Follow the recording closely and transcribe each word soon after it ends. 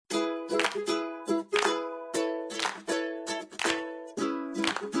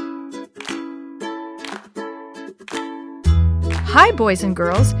Hi, boys and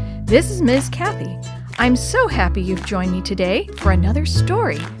girls. This is Ms. Kathy. I'm so happy you've joined me today for another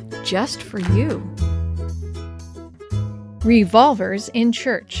story just for you. Revolvers in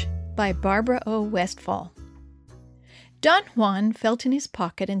Church by Barbara O. Westphal. Don Juan felt in his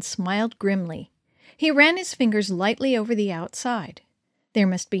pocket and smiled grimly. He ran his fingers lightly over the outside. There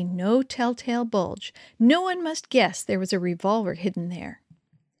must be no telltale bulge. No one must guess there was a revolver hidden there.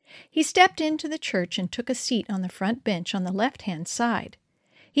 He stepped into the church and took a seat on the front bench on the left-hand side.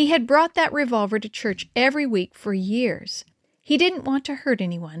 He had brought that revolver to church every week for years. He didn't want to hurt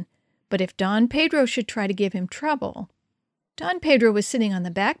anyone, but if Don Pedro should try to give him trouble... Don Pedro was sitting on the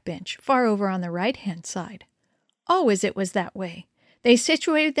back bench, far over on the right-hand side. Always it was that way. They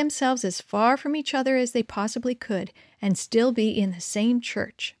situated themselves as far from each other as they possibly could and still be in the same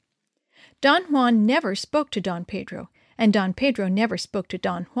church. Don Juan never spoke to Don Pedro, and Don Pedro never spoke to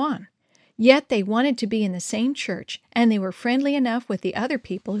Don Juan. Yet they wanted to be in the same church, and they were friendly enough with the other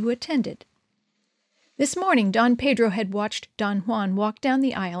people who attended. This morning, Don Pedro had watched Don Juan walk down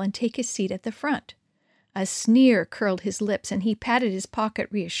the aisle and take his seat at the front. A sneer curled his lips, and he patted his pocket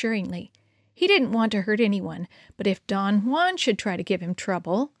reassuringly. He didn't want to hurt anyone, but if Don Juan should try to give him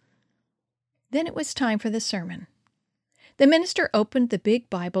trouble... Then it was time for the sermon. The minister opened the big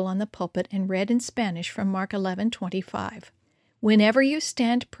Bible on the pulpit and read in Spanish from Mark 11:25. Whenever you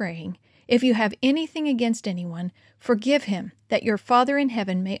stand praying, if you have anything against anyone, forgive him, that your Father in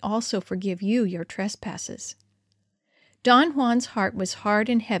heaven may also forgive you your trespasses. Don Juan's heart was hard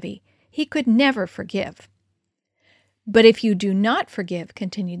and heavy. He could never forgive. But if you do not forgive,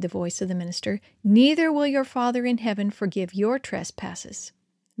 continued the voice of the minister, neither will your Father in heaven forgive your trespasses.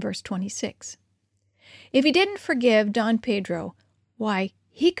 Verse 26. If he didn't forgive Don Pedro, why,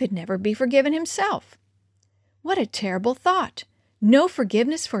 he could never be forgiven himself. What a terrible thought! No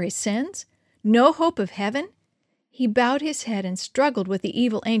forgiveness for his sins? No hope of heaven? He bowed his head and struggled with the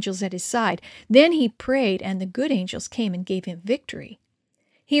evil angels at his side. Then he prayed, and the good angels came and gave him victory.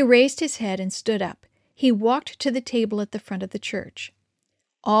 He raised his head and stood up. He walked to the table at the front of the church.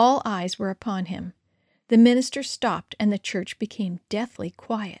 All eyes were upon him. The minister stopped, and the church became deathly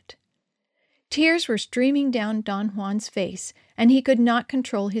quiet. Tears were streaming down Don Juan's face, and he could not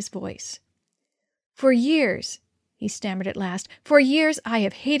control his voice. For years, he stammered at last, for years I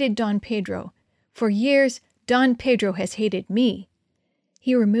have hated Don Pedro. For years Don Pedro has hated me.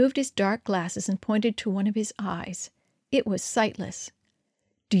 He removed his dark glasses and pointed to one of his eyes. It was sightless.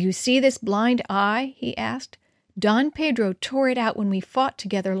 Do you see this blind eye? He asked. Don Pedro tore it out when we fought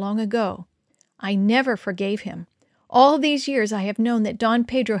together long ago. I never forgave him. All these years I have known that Don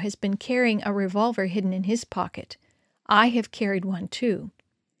Pedro has been carrying a revolver hidden in his pocket. I have carried one too.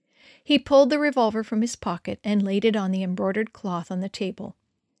 He pulled the revolver from his pocket and laid it on the embroidered cloth on the table.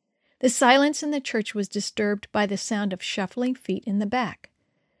 The silence in the church was disturbed by the sound of shuffling feet in the back.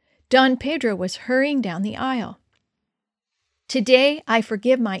 Don Pedro was hurrying down the aisle. Today I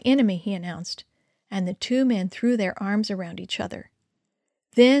forgive my enemy, he announced, and the two men threw their arms around each other.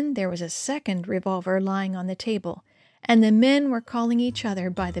 Then there was a second revolver lying on the table, and the men were calling each other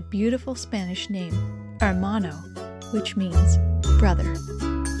by the beautiful Spanish name, hermano, which means brother.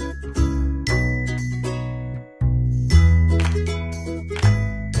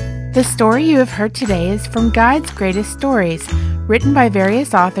 The story you have heard today is from Guide's Greatest Stories, written by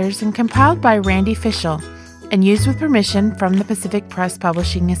various authors and compiled by Randy Fischel, and used with permission from the Pacific Press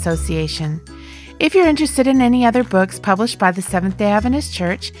Publishing Association. If you're interested in any other books published by the Seventh-day Adventist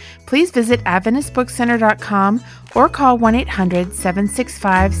Church, please visit AdventistBookCenter.com or call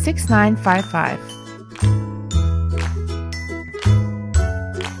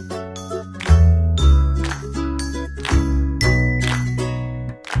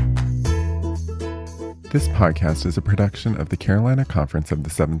This podcast is a production of the Carolina Conference of the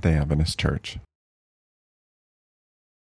Seventh-day Adventist Church.